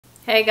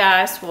Hey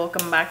guys,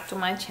 welcome back to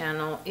my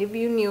channel. If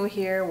you're new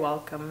here,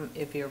 welcome.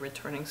 If you're a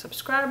returning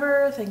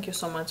subscriber, thank you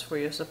so much for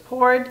your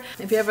support.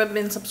 If you haven't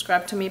been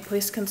subscribed to me,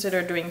 please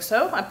consider doing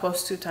so. I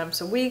post 2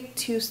 times a week,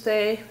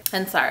 Tuesday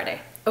and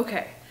Saturday.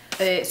 Okay,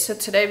 so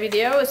today's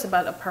video is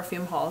about a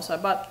perfume haul. So I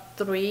bought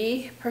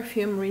 3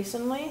 perfume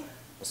recently.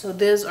 So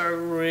these are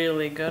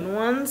really good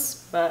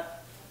ones,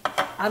 but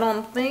I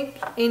don't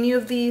think any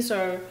of these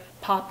are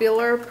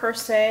popular per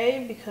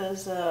se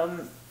because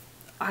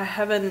I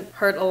haven't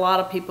heard a lot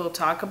of people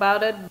talk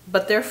about it,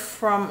 but they're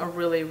from a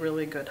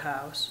really good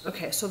house.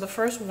 Okay, so the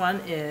first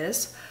one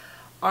is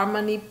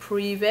Armani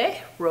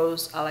Prive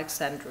Rose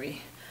Alexandrie.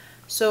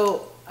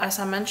 So as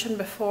I mentioned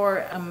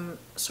before, I'm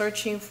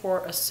searching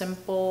for a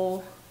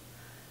simple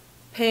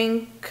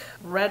pink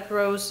red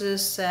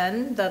roses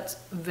scent that's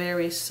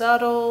very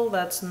subtle,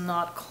 that's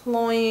not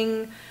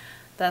cloying,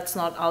 that's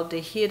not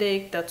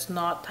aldehydic, that's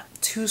not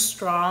too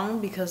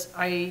strong, because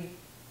I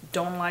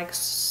don't like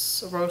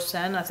rose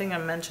scent. I think I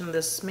mentioned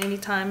this many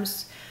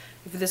times.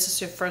 If this is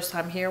your first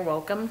time here,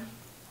 welcome.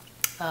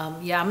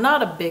 Yeah, I'm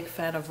not a big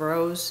fan of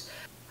rose.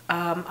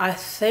 I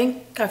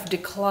think I've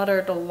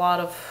decluttered a lot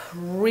of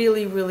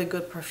really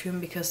good perfume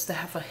because they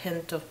have a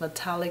hint of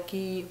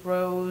metallic-y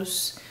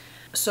rose.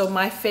 So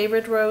my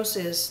favorite rose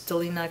is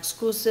Delina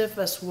exclusive,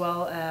 as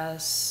well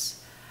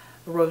as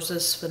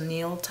Rose's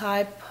vanille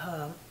type.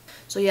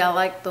 So yeah, I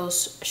like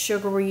those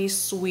sugary,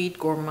 sweet,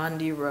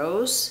 gourmandy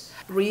rose.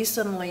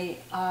 Recently,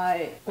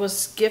 I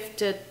was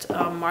gifted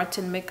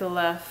Martin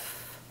Micallef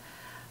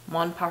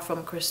Mon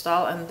Parfum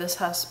Cristal, and this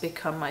has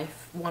become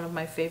one of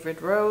my favorite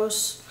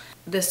rose.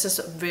 This is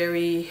a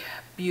very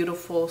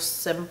beautiful,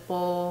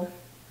 simple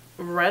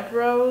red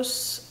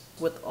rose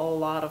with a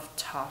lot of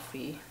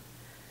toffee.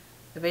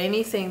 If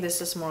anything, this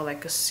is more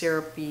like a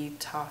syrupy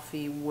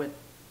toffee with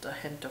a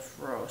hint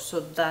of rose. So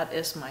that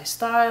is my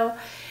style,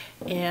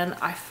 and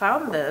I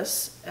found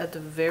this at a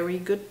very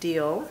good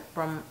deal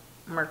from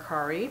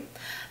Mercari.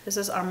 This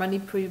is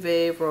Armani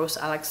Prive Rose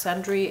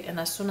Alexandrie, and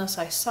as soon as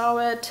I saw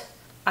it,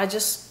 I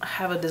just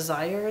have a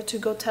desire to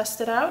go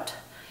test it out.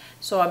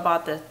 So I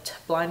bought it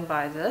blind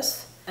buy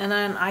this, and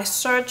then I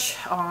search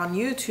on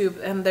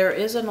YouTube, and there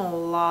isn't a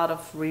lot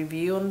of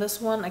review on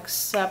this one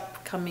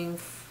except coming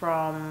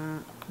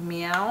from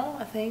Meow,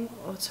 I think.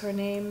 What's her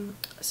name?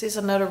 She's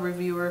another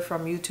reviewer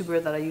from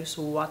YouTuber that I used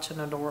to watch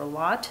and adore a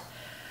lot,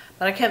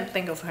 but I can't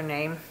think of her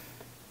name.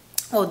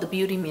 Oh, the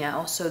Beauty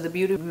Meow. So the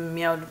Beauty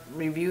Meow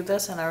reviewed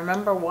this, and I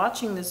remember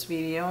watching this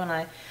video,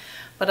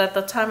 but at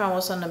the time I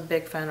wasn't a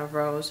big fan of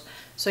rose.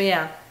 So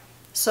yeah,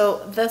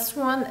 so this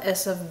one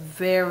is a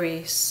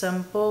very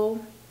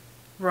simple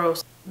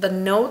rose. The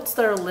notes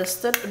that are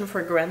listed in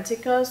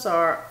Fragranticas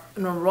are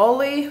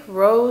neroli,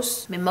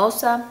 rose,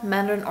 mimosa,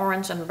 mandarin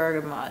orange, and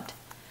bergamot.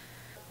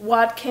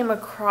 What came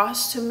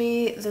across to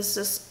me, this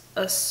is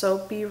a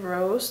soapy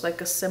rose,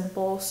 like a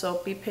simple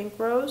soapy pink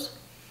rose.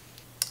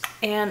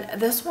 And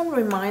this one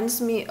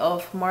reminds me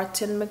of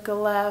Martin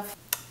Micallef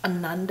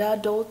Ananda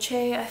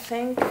Dolce, I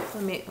think.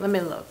 Let me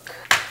look.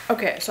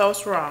 Okay, so I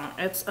was wrong.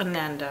 It's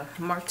Ananda.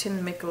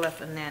 Martin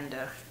Micallef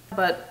Ananda.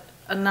 But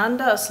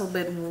Ananda is a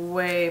little bit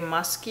way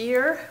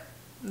muskier.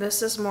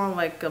 This is more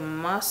like a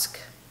musk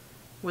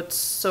with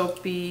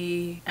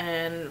soapy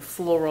and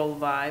floral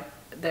vibe.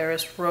 There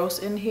is rose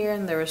in here,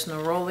 and there is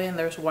neroli, and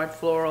there's white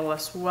floral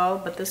as well.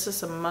 But this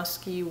is a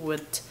musky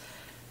with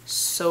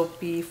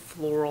soapy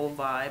floral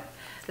vibe.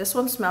 This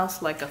one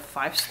smells like a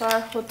 5-star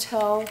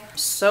hotel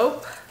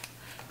soap.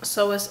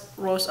 So is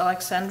Rose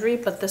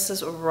Alexandrie, but this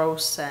is a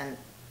rose scent.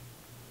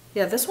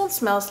 Yeah, this one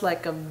smells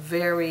like a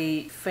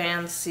very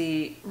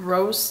fancy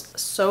rose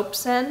soap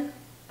scent.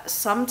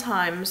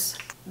 Sometimes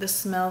this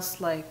smells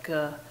like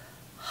a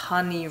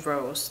honey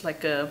rose,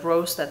 like a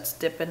rose that's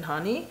dipped in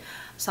honey.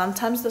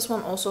 Sometimes this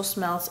one also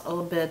smells a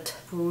little bit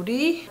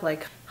fruity,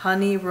 like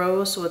honey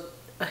rose with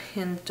a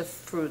hint of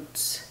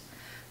fruits.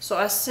 So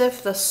as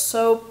if the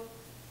soap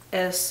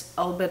is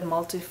a little bit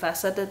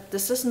multifaceted.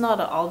 This is not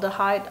an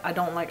aldehyde. I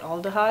don't like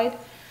aldehyde.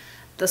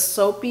 The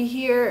soapy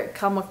here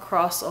come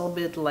across a little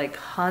bit like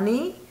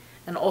honey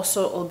and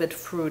also a little bit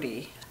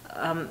fruity.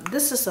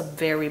 This is a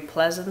very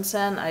pleasant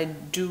scent. I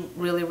do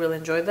really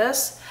enjoy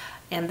this,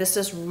 and this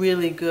is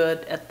really good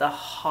at the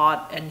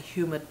hot and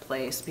humid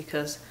place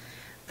because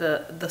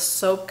the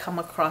soap come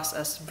across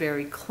as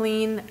very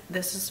clean.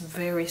 This is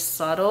very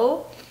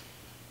subtle.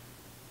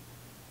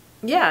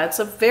 Yeah, it's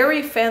a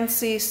very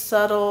fancy,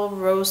 subtle,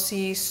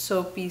 rosy,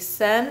 soapy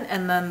scent,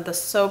 and then the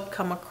soap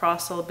come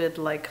across a little bit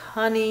like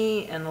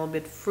honey and a little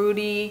bit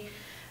fruity.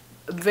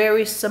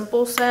 Very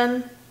simple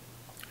scent,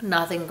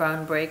 nothing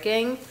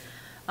groundbreaking.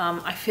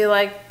 I feel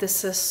like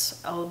this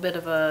is a little bit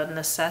of a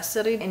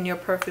necessity in your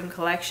perfume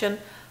collection.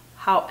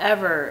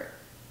 However,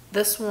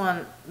 this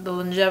one, the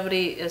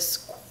longevity is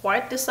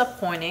quite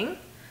disappointing.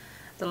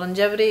 The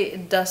longevity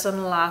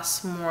doesn't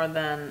last more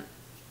than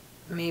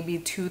maybe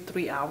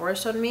 2-3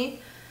 hours on me,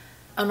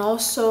 and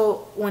also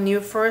when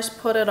you first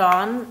put it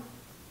on,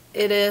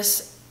 it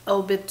is a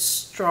little bit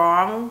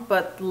strong,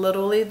 but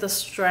literally the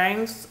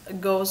strength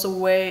goes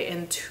away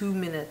in 2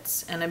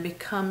 minutes and it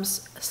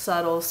becomes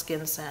subtle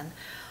skin scent.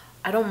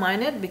 I don't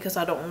mind it because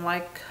I don't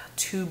like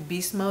too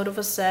beast mode of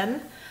a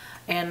scent,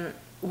 and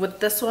with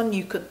this one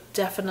you could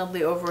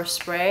definitely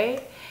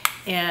overspray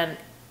and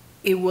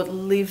it would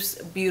leave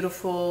a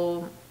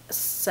beautiful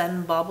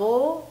scent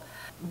bubble,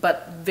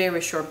 but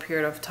very short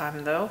period of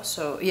time though.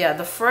 So yeah,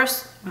 the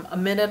first a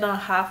minute and a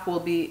half will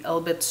be a little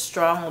bit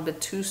strong, a little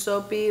bit too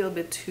soapy, a little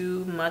bit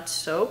too much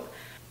soap,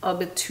 a little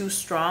bit too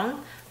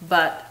strong,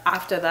 but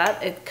after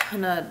that it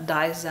kind of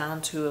dies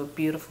down to a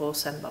beautiful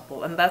scent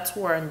bubble, and that's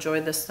where I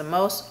enjoy this the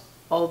most.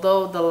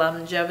 Although the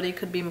longevity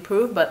could be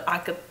improved, but I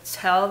could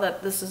tell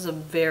that this is a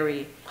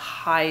very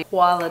high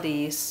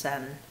quality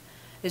scent.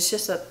 It's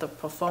just that the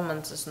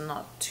performance is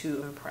not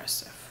too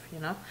impressive, you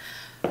know?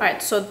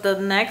 Alright, so the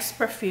next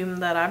perfume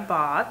that I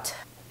bought,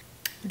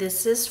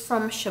 this is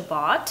from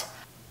Chabaud.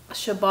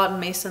 Chabaud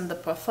Mentioned the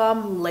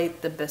Perfume,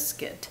 Lait the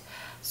Biscuit.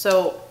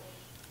 So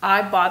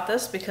I bought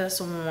this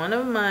because one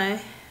of my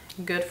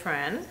good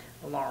friend,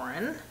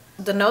 Lauren,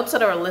 the notes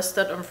that are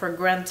listed on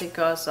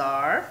Favgrance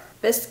are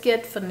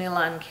biscuit,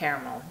 vanilla, and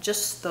caramel.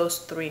 Just those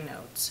 3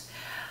 notes.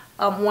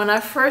 When I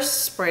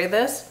first sprayed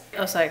this,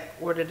 I was like,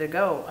 where did it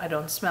go? I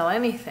don't smell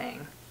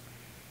anything.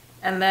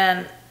 And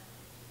then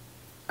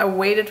I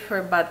waited for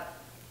about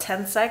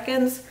 10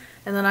 seconds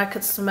and then I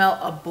could smell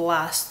a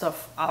blast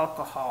of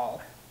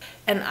alcohol.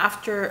 And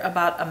after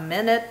about a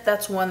minute,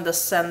 that's when the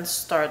scent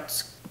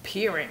starts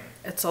appearing.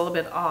 It's a little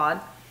bit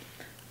odd.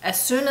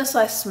 As soon as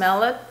I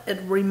smell it,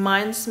 it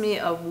reminds me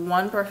of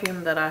one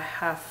perfume that I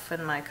have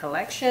in my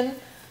collection.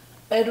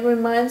 It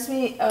reminds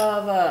me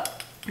of a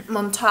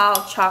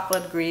Montal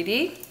Chocolate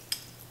Greedy,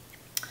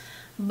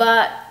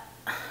 but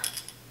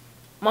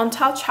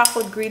Montal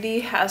Chocolate Greedy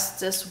has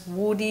this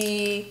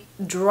woody,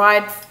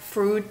 dried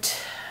fruit.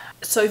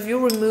 So if you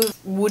remove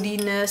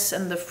woodiness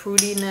and the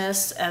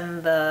fruitiness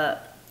and the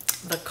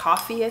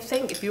coffee, I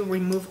think, if you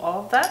remove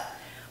all of that,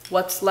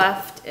 what's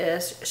left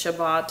is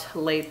Chabaud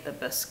Lait the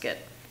Biscuit.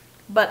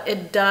 But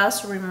it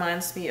does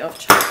reminds me of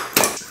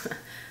chocolate.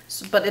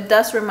 But it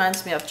does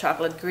reminds me of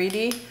Chocolate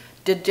Greedy.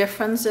 The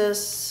difference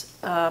is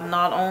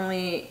not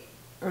only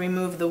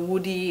remove the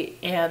woody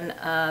and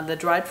the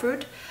dried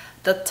fruit,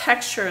 the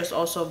texture is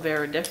also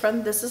very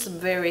different. This is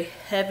very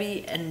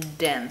heavy and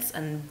dense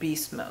and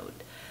beast mode.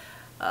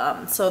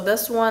 So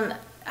this one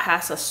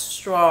has a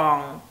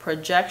strong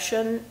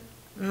projection,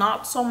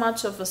 not so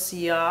much of a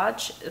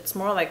sillage. It's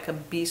more like a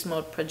beast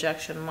mode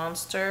projection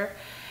monster.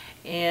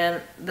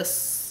 And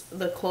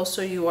the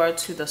closer you are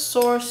to the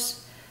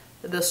source,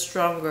 the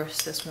stronger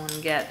this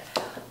one get.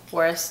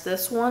 Whereas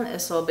this one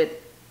is a little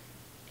bit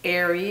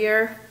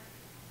airier.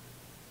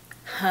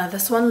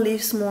 This one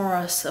leaves more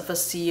of a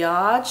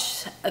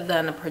sillage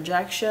than a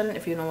projection,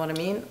 if you know what I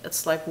mean.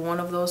 It's like one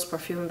of those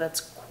perfumes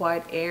that's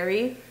quite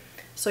airy.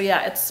 So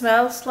yeah, it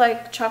smells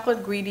like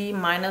Chocolate Greedy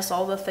minus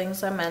all the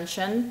things I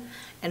mentioned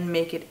and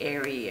make it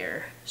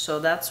airier. So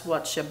that's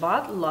what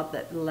Chabaud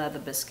Lait the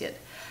Biscuit.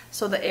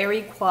 So the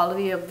airy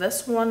quality of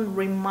this one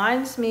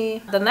reminds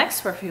me the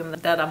next perfume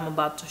that I'm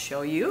about to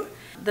show you.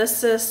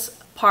 This is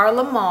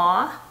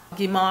Moi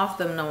Guimauve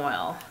De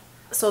Noel.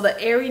 So the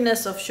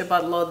airiness of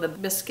Chabaud Lait the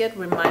Biscuit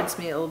reminds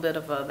me a little bit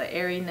of the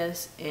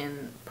airiness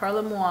in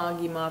Moi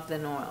Guimauve De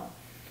Noel.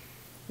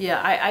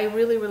 Yeah, I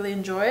really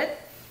enjoy it.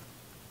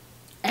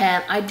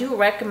 And I do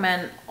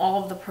recommend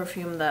all of the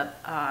perfume that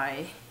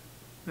I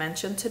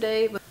mentioned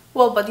today.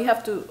 Well, but you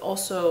have to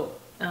also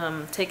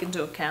take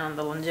into account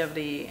the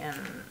longevity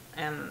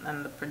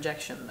and the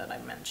projection that I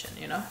mentioned,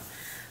 you know.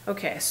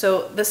 Okay,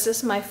 so this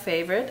is my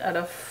favorite out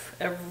of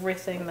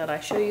everything that I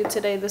show you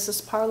today. This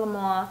is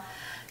Moi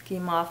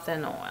Guimauve De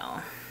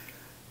Noel.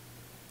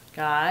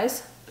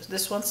 Guys,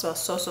 this one smells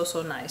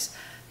so nice.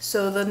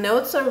 So the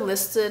notes are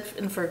listed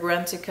in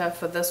Fragrantica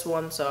for this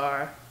ones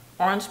are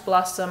orange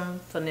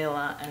blossom,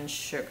 vanilla, and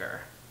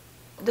sugar.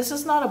 This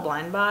is not a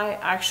blind buy.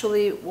 I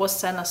actually was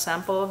sent a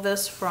sample of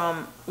this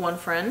from one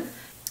friend.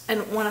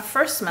 And when I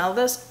first smelled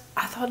this,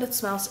 I thought it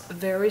smells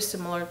very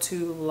similar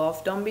to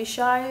Love Don't Be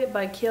Shy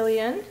by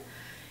Kilian.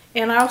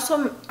 And I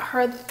also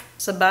heard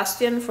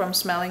Sebastian from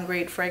Smelling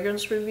Great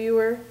Fragrance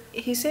Reviewer.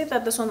 He said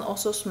that this one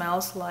also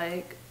smells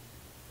like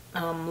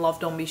Love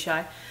Don't Be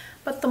Shy.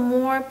 But the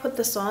more I put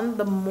this on,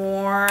 the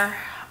more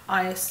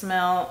I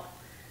smell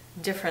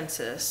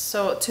differences.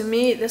 So to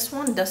me, this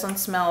one doesn't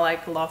smell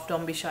like Love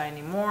Don't Be Shy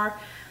anymore.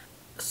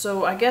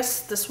 So I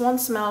guess this one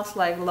smells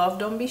like Love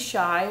Don't Be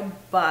Shy,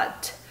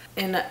 but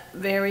in a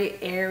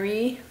very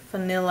airy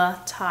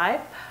vanilla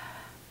type.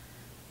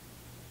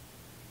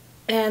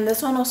 And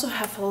this one also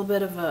has a little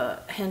bit of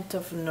a hint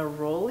of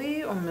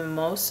neroli or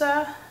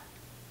mimosa.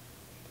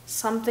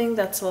 Something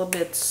that's a little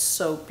bit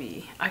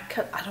soapy. I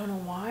don't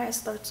know why I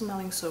started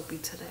smelling soapy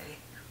today.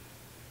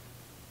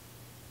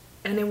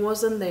 And it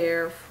wasn't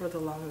there for the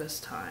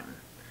longest time.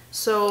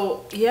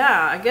 So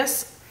yeah, I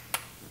guess,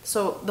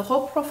 so the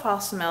whole profile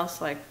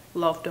smells like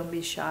Love Don't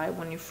Be Shy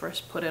when you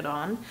first put it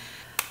on.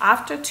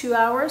 After 2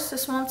 hours,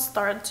 this one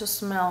started to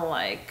smell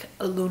like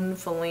a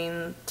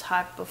Lunfeline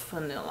type of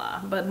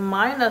vanilla, but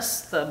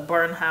minus the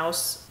burn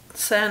house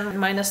scent,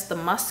 minus the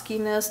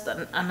muskiness,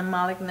 the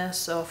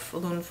animalicness of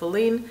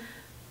Lunfeline.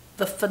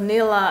 The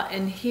vanilla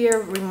in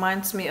here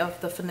reminds me of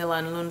the vanilla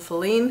in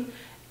Lunfeline.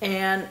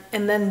 And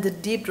then the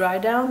deep dry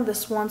down,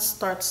 this one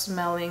starts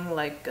smelling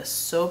like a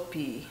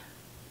soapy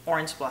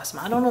orange blossom.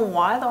 I don't know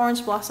why the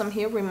orange blossom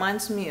here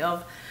reminds me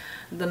of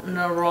the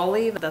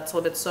neroli that's a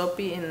little bit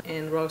soapy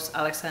in Rose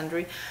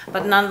Alexandrie.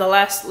 But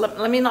nonetheless,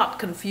 let me not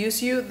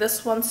confuse you.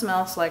 This one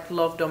smells like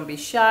Love Don't Be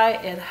Shy.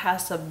 It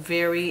has a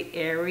very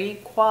airy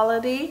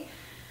quality.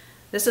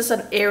 This is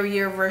an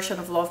airier version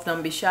of Love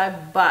Don't Be Shy,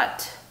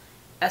 but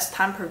as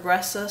time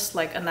progresses,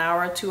 like an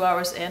hour, 2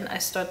 hours in, I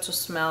start to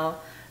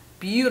smell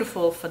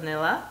beautiful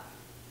vanilla.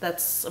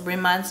 That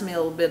reminds me a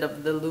little bit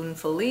of the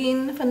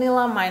Lunfeline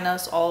vanilla,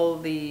 minus all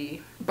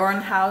the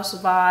burn house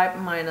vibe,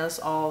 minus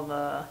all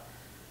the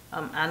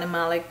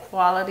animalic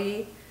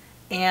quality.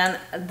 And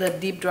the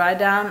deep dry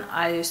down,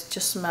 I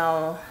just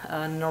smell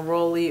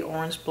neroli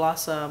orange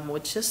blossom,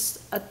 which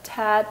is a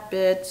tad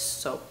bit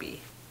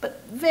soapy,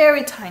 but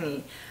very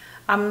tiny.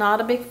 I'm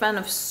not a big fan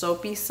of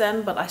soapy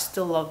scent, but I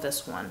still love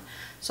this one.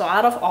 So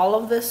out of all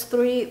of this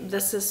three,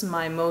 this is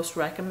my most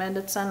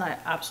recommended scent. I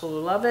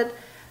absolutely love it.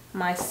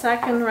 My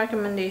second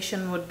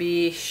recommendation would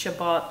be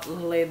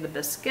Chabaud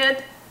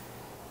Biscuit.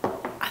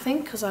 I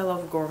think because I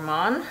love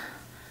gourmand.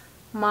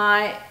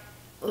 My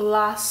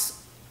last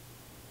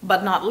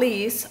but not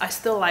least, I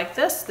still like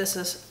this. This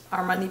is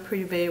Armani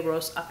Prive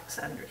Rose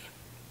Alexandrie.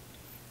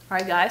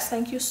 Alright guys,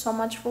 thank you so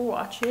much for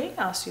watching.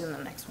 I'll see you in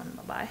the next one.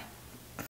 Bye bye.